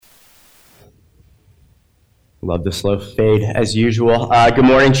Love the slow fade as usual. Good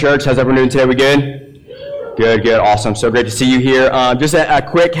morning, church. How's everyone doing today? We good? Good, awesome. So great to see you here. Just a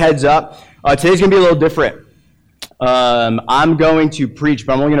quick heads up. Today's going to be a little different. I'm going to preach,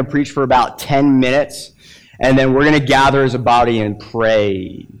 but I'm only going to preach for about 10 minutes, and then we're going to gather as a body and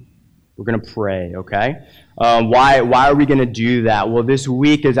pray. We're going to pray, okay? Why are we going to do that? Well, this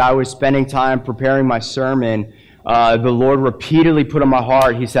week as I was spending time preparing my sermon, the Lord repeatedly put on my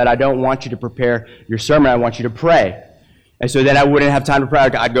heart, He said, I don't want you to prepare your sermon, I want you to pray. And so then I wouldn't have time to pray.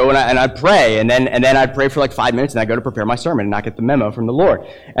 I'd go and I'd pray, and then I'd pray for like 5 minutes, and I'd go to prepare my sermon and not get the memo from the Lord.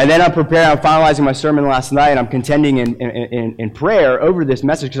 And then I'm finalizing my sermon last night, and I'm contending in prayer over this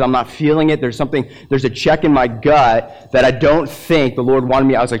message because I'm not feeling it. There's a check in my gut that I don't think the Lord wanted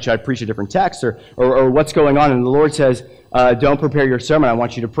me. I was like, should I preach a different text or what's going on? And the Lord says, don't prepare your sermon, I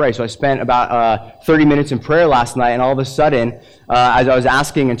want you to pray. So I spent about 30 minutes in prayer last night, and all of a sudden, as I was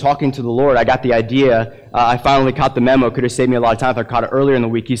asking and talking to the Lord, I got the idea. I finally caught the memo. Could have saved me a lot of time if I caught it earlier in the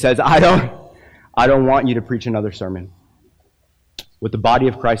week. He says, I don't want you to preach another sermon. What the body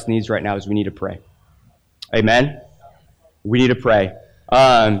of Christ needs right now is we need to pray. Amen? We need to pray.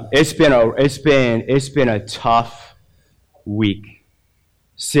 It's been a tough week.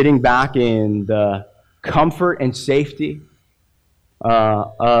 Sitting back in the comfort and safety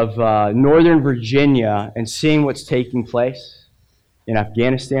of Northern Virginia and seeing what's taking place in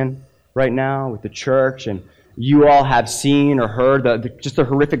Afghanistan right now with the church, and you all have seen or heard just the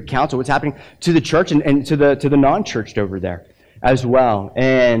horrific accounts of what's happening to the church and to the non-churched over there as well.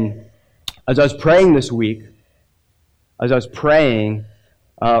 And as I was praying this week, earlier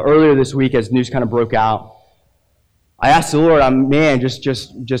this week as news kind of broke out, I asked the Lord,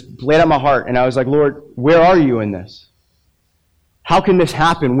 just laid out my heart, and I was like, Lord, where are you in this? How can this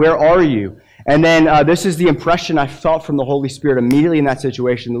happen? Where are you? And then this is the impression I felt from the Holy Spirit immediately in that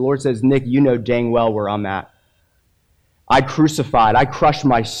situation. The Lord says, Nick, you know dang well where I'm at. I crushed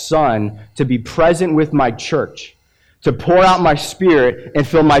my Son to be present with my church, to pour out my Spirit and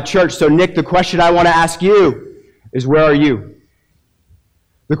fill my church. So Nick, the question I want to ask you is, where are you?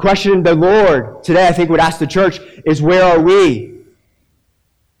 The question the Lord today, I think, would ask the church is, where are we?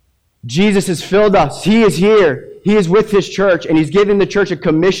 Jesus has filled us. He is here. He is with His church, and He's given the church a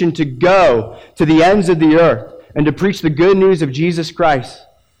commission to go to the ends of the earth and to preach the good news of Jesus Christ,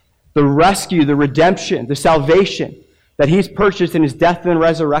 the rescue, the redemption, the salvation that He's purchased in His death and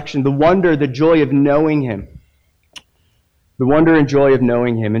resurrection, the wonder, the joy of knowing Him. The wonder and joy of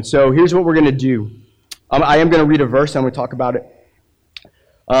knowing Him. And so here's what we're going to do. I am going to read a verse, and I'm going to talk about it.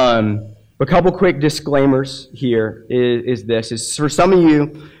 A couple quick disclaimers here is for some of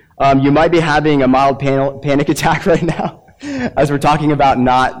you, you might be having a mild panic attack right now as we're talking about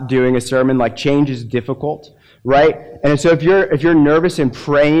not doing a sermon. Like, change is difficult, right? And so if you're nervous and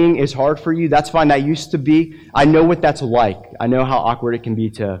praying is hard for you, that's fine. That used to be. I know what that's like. I know how awkward it can be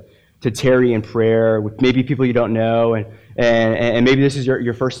to tarry in prayer with maybe people you don't know, and maybe this is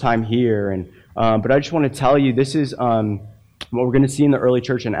your first time here. But I just want to tell you, this is what we're going to see in the early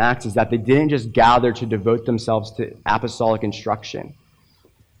church in Acts is that they didn't just gather to devote themselves to apostolic instruction.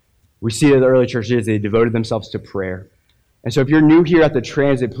 We see that the early church they devoted themselves to prayer. And so if you're new here at the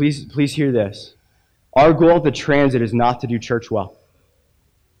Transit, please hear this. Our goal at the Transit is not to do church well.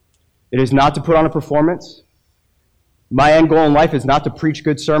 It is not to put on a performance. My end goal in life is not to preach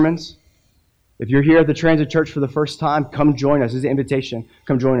good sermons. If you're here at the Transit Church for the first time, come join us. This is an invitation.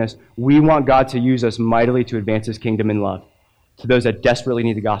 Come join us. We want God to use us mightily to advance His kingdom in love to those that desperately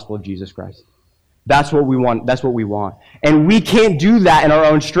need the gospel of Jesus Christ. That's what we want. That's what we want. And we can't do that in our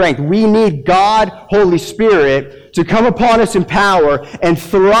own strength. We need God, Holy Spirit, to come upon us in power and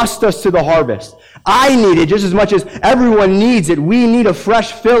thrust us to the harvest. I need it just as much as everyone needs it. We need a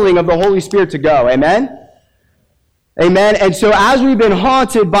fresh filling of the Holy Spirit to go. Amen? Amen? And so as we've been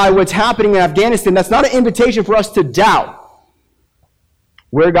haunted by what's happening in Afghanistan, that's not an invitation for us to doubt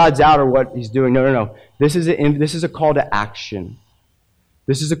where God's at or what He's doing. No. This is a call to action.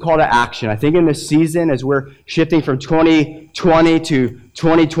 This is a call to action. I think in this season, as we're shifting from 2020 to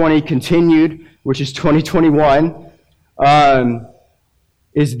 2020 continued, which is 2021,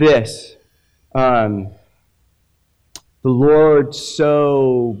 is this. The Lord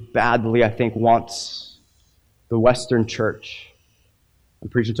so badly, I think, wants the Western church, I'm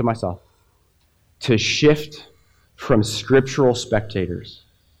preaching to myself, to shift from scriptural spectators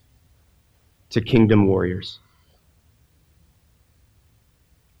to kingdom warriors.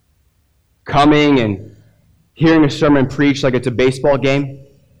 Coming and hearing a sermon preached like it's a baseball game,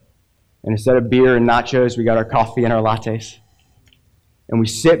 and instead of beer and nachos, we got our coffee and our lattes. And we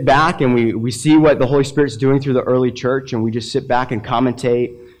sit back and we see what the Holy Spirit's doing through the early church, and we just sit back and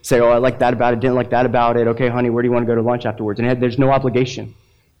commentate say, oh, I like that about it, didn't like that about it. Okay, honey, where do you want to go to lunch afterwards? And there's no obligation.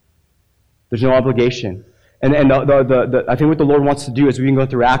 There's no obligation. And I think what the Lord wants to do is we can go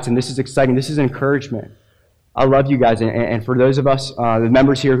through Acts, and this is exciting. This is encouragement. I love you guys. And for those of us, the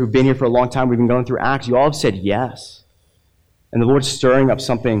members here who've been here for a long time, we've been going through Acts, you all have said yes. And the Lord's stirring up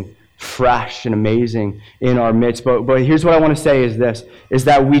something fresh and amazing in our midst. But here's what I want to say is this, is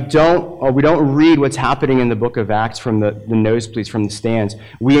that we don't read what's happening in the book of Acts from the nosebleeds, from the stands.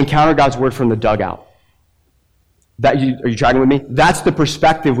 We encounter God's word from the dugout. Are you tracking with me? That's the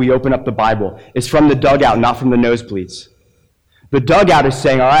perspective we open up the Bible. It's from the dugout, not from the nosebleeds. The dugout is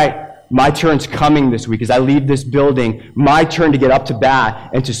saying, all right, my turn's coming this week. As I leave this building, my turn to get up to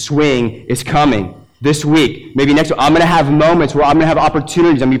bat and to swing is coming this week. Maybe next week. I'm going to have moments where I'm going to have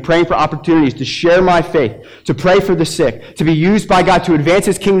opportunities. I'm going to be praying for opportunities to share my faith, to pray for the sick, to be used by God to advance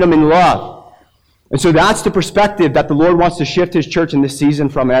His kingdom in love. And so that's the perspective that the Lord wants to shift His church in this season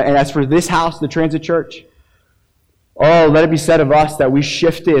from. And as for this house, the Transit Church, oh, let it be said of us that we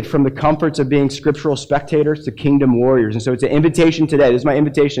shifted from the comforts of being scriptural spectators to kingdom warriors. And so it's an invitation today. This is my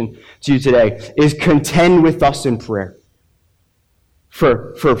invitation to you today, is contend with us in prayer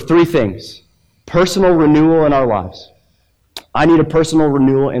for three things. Personal renewal in our lives. I need a personal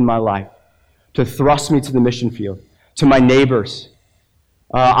renewal in my life to thrust me to the mission field, to my neighbors.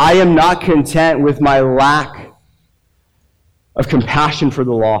 I am not content with my lack of compassion for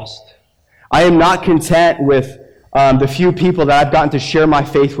the lost. I am not content with the few people that I've gotten to share my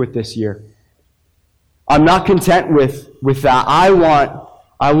faith with this year. I'm not content with that. I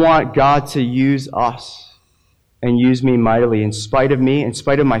want God to use us and use me mightily in spite of me, in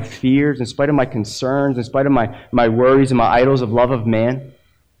spite of my fears, in spite of my concerns, in spite of my worries and my idols of love of man.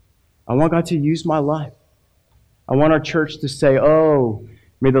 I want God to use my life. I want our church to say, oh,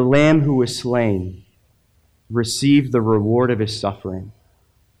 may the Lamb who was slain receive the reward of His suffering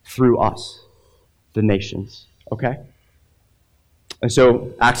through us, the nations. Okay? And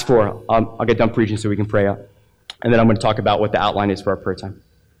so, Acts 4, I'll get done preaching so we can pray up. And then I'm going to talk about what the outline is for our prayer time.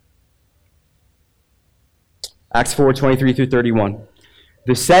 Acts 4, 23 through 31.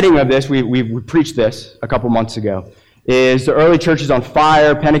 The setting of this, we preached this a couple months ago, is the early church is on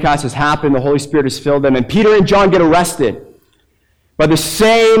fire, Pentecost has happened, the Holy Spirit has filled them, and Peter and John get arrested by the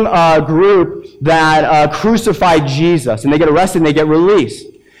same group that crucified Jesus. And they get arrested and they get released.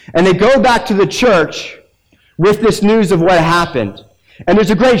 And they go back to the church with this news of what happened. And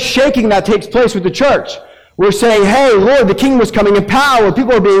there's a great shaking that takes place with the church. We're saying, hey, Lord, the kingdom is coming in power.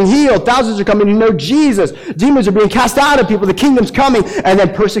 People are being healed. Thousands are coming to know Jesus. Demons are being cast out of people. The kingdom's coming. And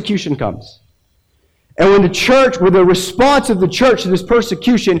then persecution comes. And when the response of the church to this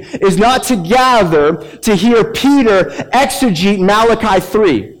persecution is not to gather to hear Peter exegete Malachi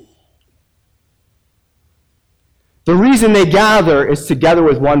 3. The reason they gather is together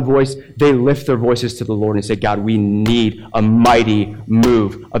with one voice, they lift their voices to the Lord and say, God, we need a mighty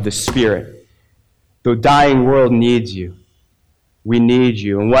move of the Spirit. The dying world needs you. We need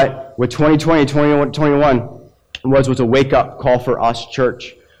you. And what 2020 and 2021 was a wake-up call for us,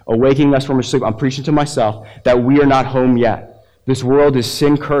 church, awakening us from our sleep. I'm preaching to myself that we are not home yet. This world is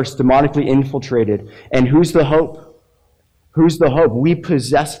sin-cursed, demonically infiltrated. And who's the hope? Who's the hope? We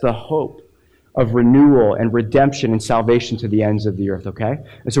possess the hope of renewal and redemption and salvation to the ends of the earth, okay?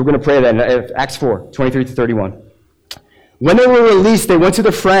 And so we're going to pray that in Acts 4, 23 to 31. When they were released, they went to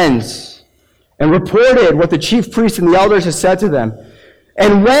their friends and reported what the chief priests and the elders had said to them.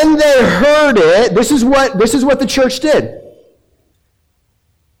 And when they heard it, this is what the church did.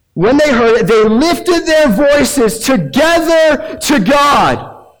 When they heard it, they lifted their voices together to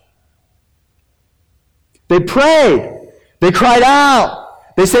God. They prayed. They cried out.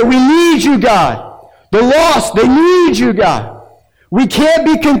 They said, we need you, God. The lost, they need you, God. We can't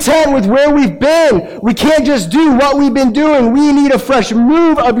be content with where we've been. We can't just do what we've been doing. We need a fresh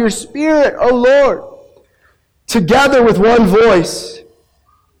move of your Spirit, oh Lord. Together with one voice.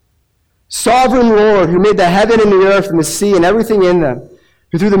 Sovereign Lord, who made the heaven and the earth and the sea and everything in them,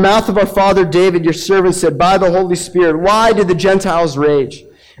 who through the mouth of our father David, your servant, said, by the Holy Spirit, why did the Gentiles rage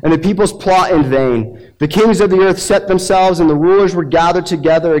and the peoples plot in vain? The kings of the earth set themselves, and the rulers were gathered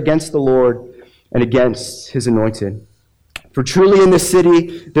together against the Lord and against his anointed. For truly in this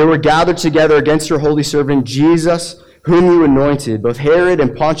city they were gathered together against your holy servant Jesus, whom you anointed, both Herod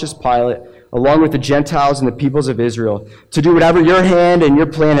and Pontius Pilate, along with the Gentiles and the peoples of Israel, to do whatever your hand and your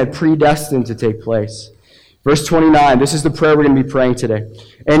plan had predestined to take place. Verse 29, this is the prayer we're going to be praying today.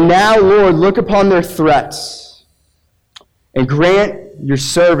 And now, Lord, look upon their threats and grant your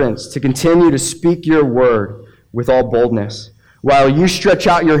servants to continue to speak your word with all boldness. while you stretch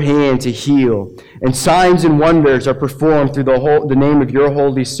out your hand to heal, and signs and wonders are performed through the name of your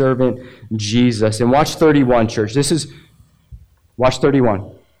holy servant, Jesus. And watch 31, church. Watch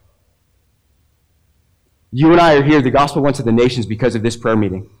 31. You and I are here. The gospel went to the nations because of this prayer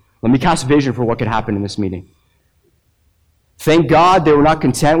meeting. Let me cast vision for what could happen in this meeting. Thank God they were not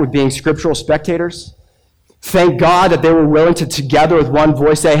content with being scriptural spectators. Thank God that they were willing to together with one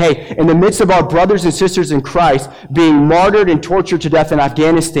voice say, hey, in the midst of our brothers and sisters in Christ being martyred and tortured to death in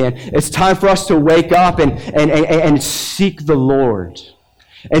Afghanistan, it's time for us to wake up and seek the Lord.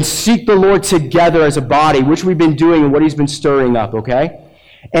 And seek the Lord together as a body, which we've been doing and what he's been stirring up, okay?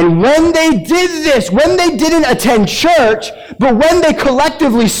 And when they did this, when they didn't attend church, but when they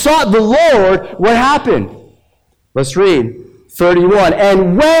collectively sought the Lord, what happened? Let's read 31.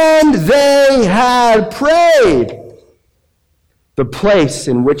 And when they had prayed, the place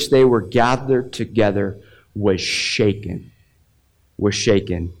in which they were gathered together was shaken.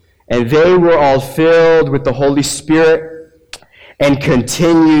 And they were all filled with the Holy Spirit and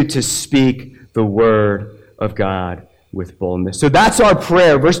continued to speak the word of God with boldness. So that's our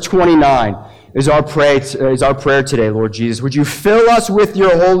prayer. Verse 29 is our prayer today, Lord Jesus. Would you fill us with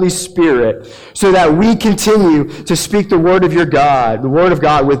your Holy Spirit so that we continue to speak the word of your God, the word of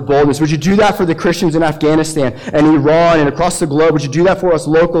God with boldness? Would you do that for the Christians in Afghanistan and Iran and across the globe? Would you do that for us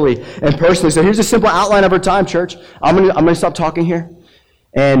locally and personally? So here's a simple outline of our time, church. I'm gonna stop talking here.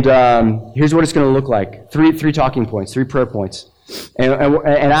 And here's what it's going to look like. Three talking points, 3 prayer points. And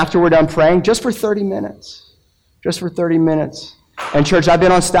after we're done praying, just for 30 minutes. Just for 30 minutes. And church, I've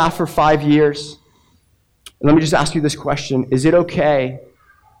been on staff for 5 years. And let me just ask you this question. Is it okay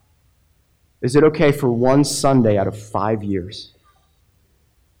for one Sunday out of 5 years?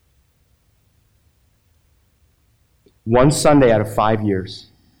 One Sunday out of 5 years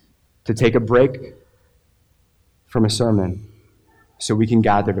to take a break from a sermon so we can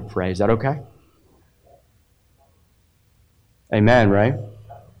gather to pray. Is that okay? Amen, right?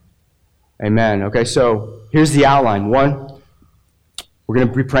 Amen. Okay, so here's the outline. 1, we're going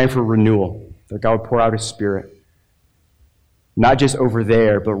to be praying for renewal, that God would pour out his Spirit. Not just over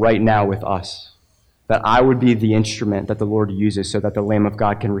there, but right now with us. That I would be the instrument that the Lord uses so that the Lamb of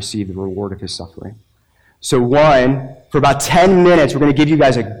God can receive the reward of his suffering. So 1, for about 10 minutes, we're going to give you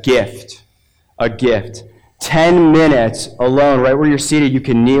guys a gift. A gift. 10 minutes alone, right where you're seated. You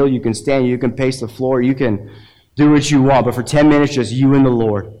can kneel, you can stand, you can pace the floor, you can do what you want. But for 10 minutes, just you and the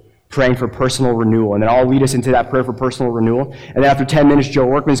Lord praying for personal renewal. And then I'll lead us into that prayer for personal renewal. And then after 10 minutes, Joe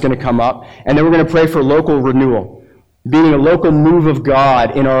Workman's going to come up. And then we're going to pray for local renewal, being a local move of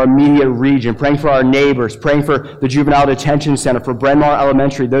God in our immediate region, praying for our neighbors, praying for the Juvenile Detention Center, for Bryn Mawr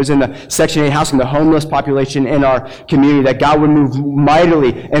Elementary, those in the Section 8 housing, the homeless population in our community, that God would move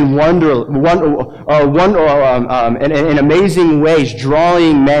mightily and in amazing ways,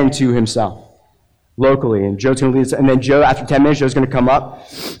 drawing men to himself locally. And Joe's going to lead us, and then Joe, after 10 minutes, Joe's going to come up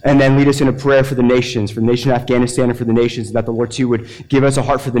and then lead us in a prayer for the nations, for the nation of Afghanistan and for the nations, that the Lord too would give us a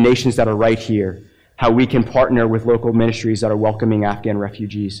heart for the nations that are right here, how we can partner with local ministries that are welcoming Afghan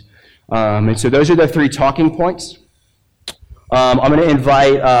refugees. And so those are the 3 talking points. I'm going to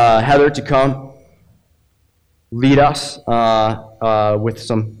invite Heather to come lead us with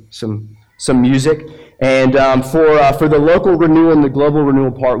some music. And for the local renewal and the global renewal,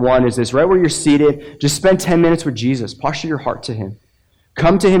 part 1 is this. Right where you're seated, just spend 10 minutes with Jesus. Posture your heart to him.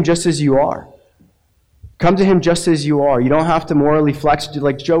 Come to him just as you are. Come to him just as you are. You don't have to morally flex.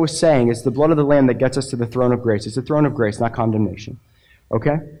 Like Joe was saying, it's the blood of the Lamb that gets us to the throne of grace. It's the throne of grace, not condemnation.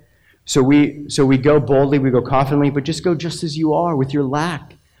 Okay? So we go boldly, we go confidently, but just go just as you are with your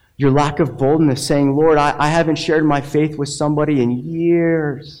lack of boldness, saying, Lord, I haven't shared my faith with somebody in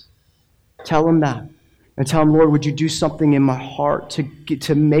years. Tell him that. And tell him, Lord, would you do something in my heart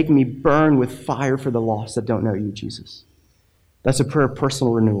to make me burn with fire for the lost that don't know you, Jesus. That's a prayer of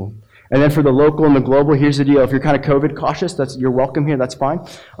personal renewal. And then for the local and the global, here's the deal. If you're kind of COVID cautious, you're welcome here, that's fine.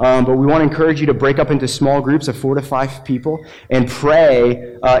 But we want to encourage you to break up into small groups of 4 to 5 people and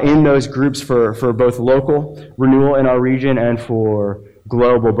pray in those groups for both local renewal in our region and for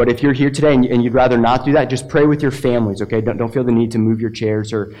global. But if you're here today and you'd rather not do that, just pray with your families, okay? Don't feel the need to move your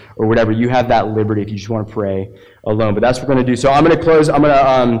chairs or whatever. You have that liberty if you just want to pray alone. But that's what we're going to do. So I'm going to close. I'm going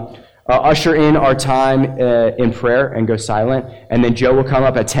to usher in our time in prayer and go silent. And then Joe will come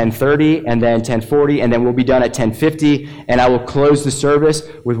up at 10:30 and then 10:40, and then we'll be done at 10:50. And I will close the service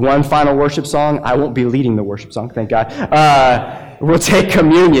with one final worship song. I won't be leading the worship song, thank God. We'll take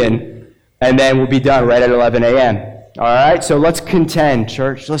communion, and then we'll be done right at 11 a.m. All right, so let's contend,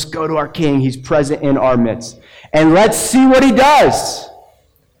 church. Let's go to our King. He's present in our midst. And let's see what he does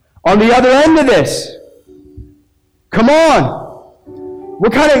on the other end of this. Come on.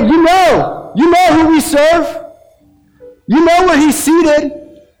 What kind of, you know who we serve. You know where he's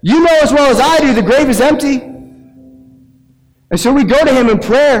seated. You know as well as I do, the grave is empty. And so we go to him in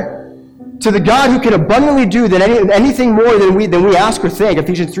prayer, to the God who can abundantly do anything more than we ask or think.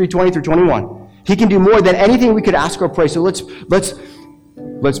 Ephesians 3:20-21. He can do more than anything we could ask or pray. So let's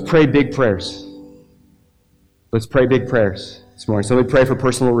pray big prayers. Let's pray big prayers this morning. So we pray for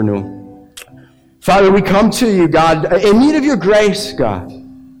personal renewal. Father, we come to you, God, in need of your grace, God.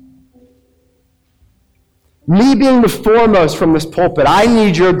 Me being the foremost from this pulpit, I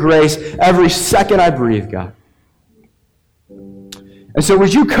need your grace every second I breathe, God. And so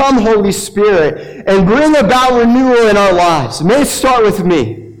would you come, Holy Spirit, and bring about renewal in our lives? May it start with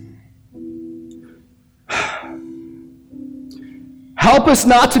me. Help us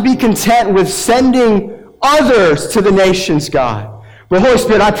not to be content with sending others to the nations, God. But Holy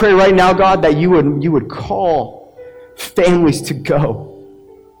Spirit, I pray right now, God, that you would call families to go.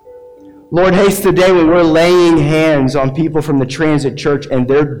 Lord, haste the day when we're laying hands on people from the Transit Church and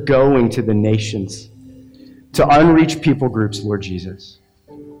they're going to the nations, to unreached people groups, Lord Jesus.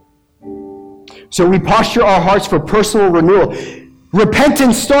 So we posture our hearts for personal renewal.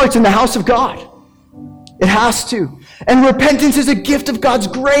 Repentance starts in the house of God. It has to. And repentance is a gift of God's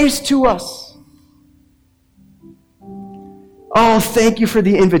grace to us. Oh, thank you for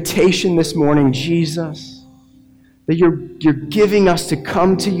the invitation this morning, Jesus. That you're giving us to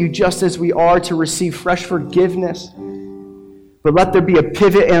come to you just as we are, to receive fresh forgiveness. But let there be a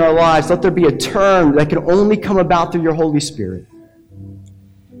pivot in our lives. Let there be a turn that can only come about through your Holy Spirit.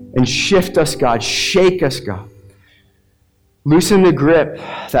 And shift us, God. Shake us, God. Loosen the grip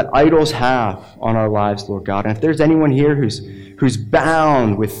that idols have on our lives, Lord God. And if there's anyone here who's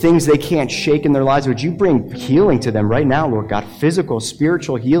bound with things they can't shake in their lives, would you bring healing to them right now, Lord God? Physical,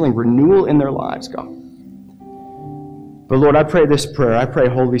 spiritual healing, renewal in their lives, God. But Lord, I pray this prayer. I pray,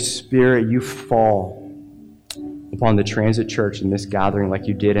 Holy Spirit, you fall upon the Transit Church in this gathering like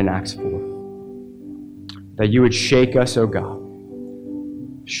you did in Acts 4. That you would shake us, oh God.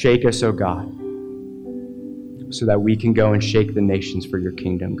 Shake us, oh God. So that we can go and shake the nations for your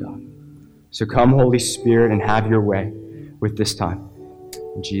kingdom, God. So come, Holy Spirit, and have your way with this time.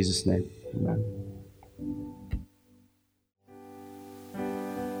 In Jesus' name, amen.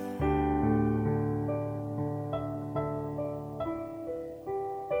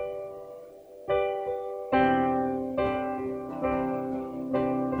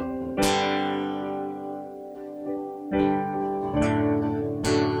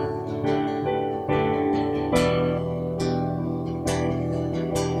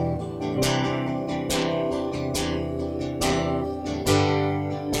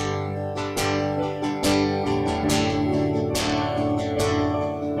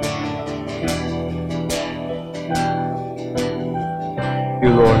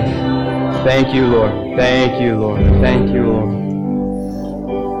 Thank you, Lord. Thank you, Lord. Thank you, Lord.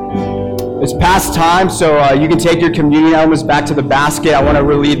 It's past time, so you can take your communion elements back to the basket. I want to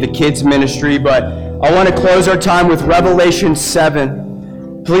relieve the kids' ministry, but I want to close our time with Revelation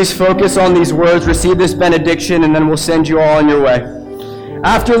 7. Please focus on these words, receive this benediction, and then we'll send you all on your way.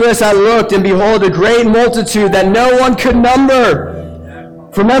 After this I looked, and behold, a great multitude that no one could number,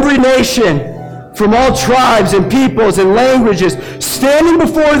 from every nation, from all tribes and peoples and languages, standing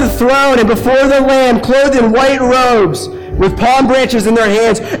before the throne and before the Lamb, clothed in white robes, with palm branches in their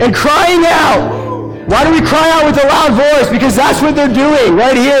hands, and crying out. Why do we cry out with a loud voice? Because that's what they're doing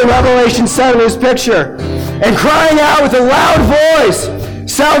right here in Revelation 7, this picture. And crying out with a loud voice,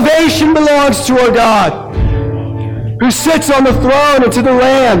 salvation belongs to our God, who sits on the throne, and to the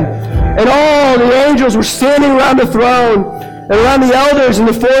Lamb. And all the angels were standing around the throne, and around the elders and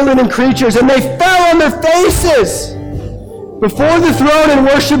the four living creatures, and they fell on their faces before the throne and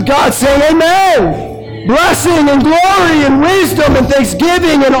worshiped God, saying, Amen. Blessing and glory and wisdom and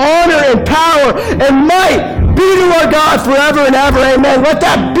thanksgiving and honor and power and might be to our God forever and ever. Amen. Let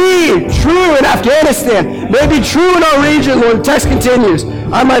that be true in Afghanistan. May it be true in our region, Lord. The text continues.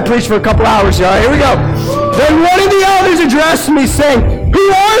 I might preach for a couple hours here. All right, here we go. Then one of the elders addressed me, saying, Who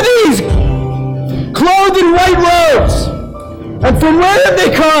are these clothed in white robes? And from where have they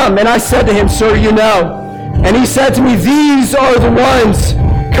come? And I said to him, Sir, you know. And he said to me, These are the ones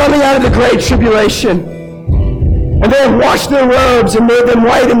coming out of the great tribulation. And they have washed their robes and made them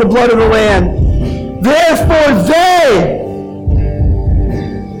white in the blood of the Lamb. Therefore they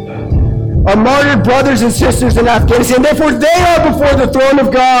are martyred brothers and sisters in Afghanistan. Therefore they are before the throne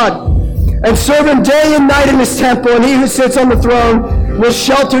of God and serve him day and night in his temple. And he who sits on the throne will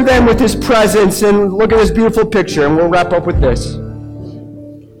shelter them with his presence. And look at this beautiful picture, and we'll wrap up with this.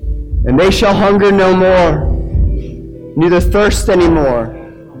 And they shall hunger no more, neither thirst any more.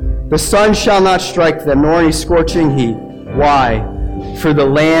 The sun shall not strike them, nor any scorching heat. Why? For the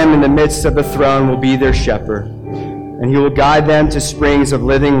Lamb in the midst of the throne will be their shepherd, and he will guide them to springs of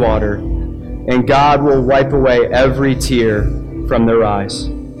living water, and God will wipe away every tear from their eyes.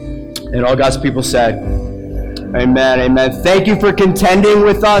 And all God's people said, amen, amen. Thank you for contending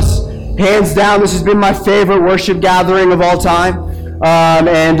with us. Hands down, this has been my favorite worship gathering of all time.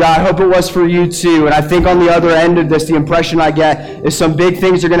 And I hope it was for you too. And I think on the other end of this, the impression I get is some big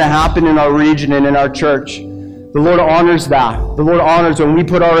things are going to happen in our region and in our church. The Lord honors that. The Lord honors when we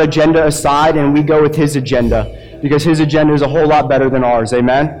put our agenda aside and we go with his agenda, because his agenda is a whole lot better than ours.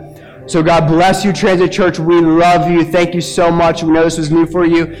 Amen? So God bless you, Transit Church. We love you. Thank you so much. We know this was new for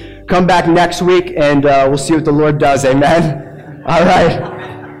you. Come back next week and we'll see what the Lord does. Amen? All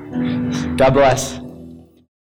right. God bless.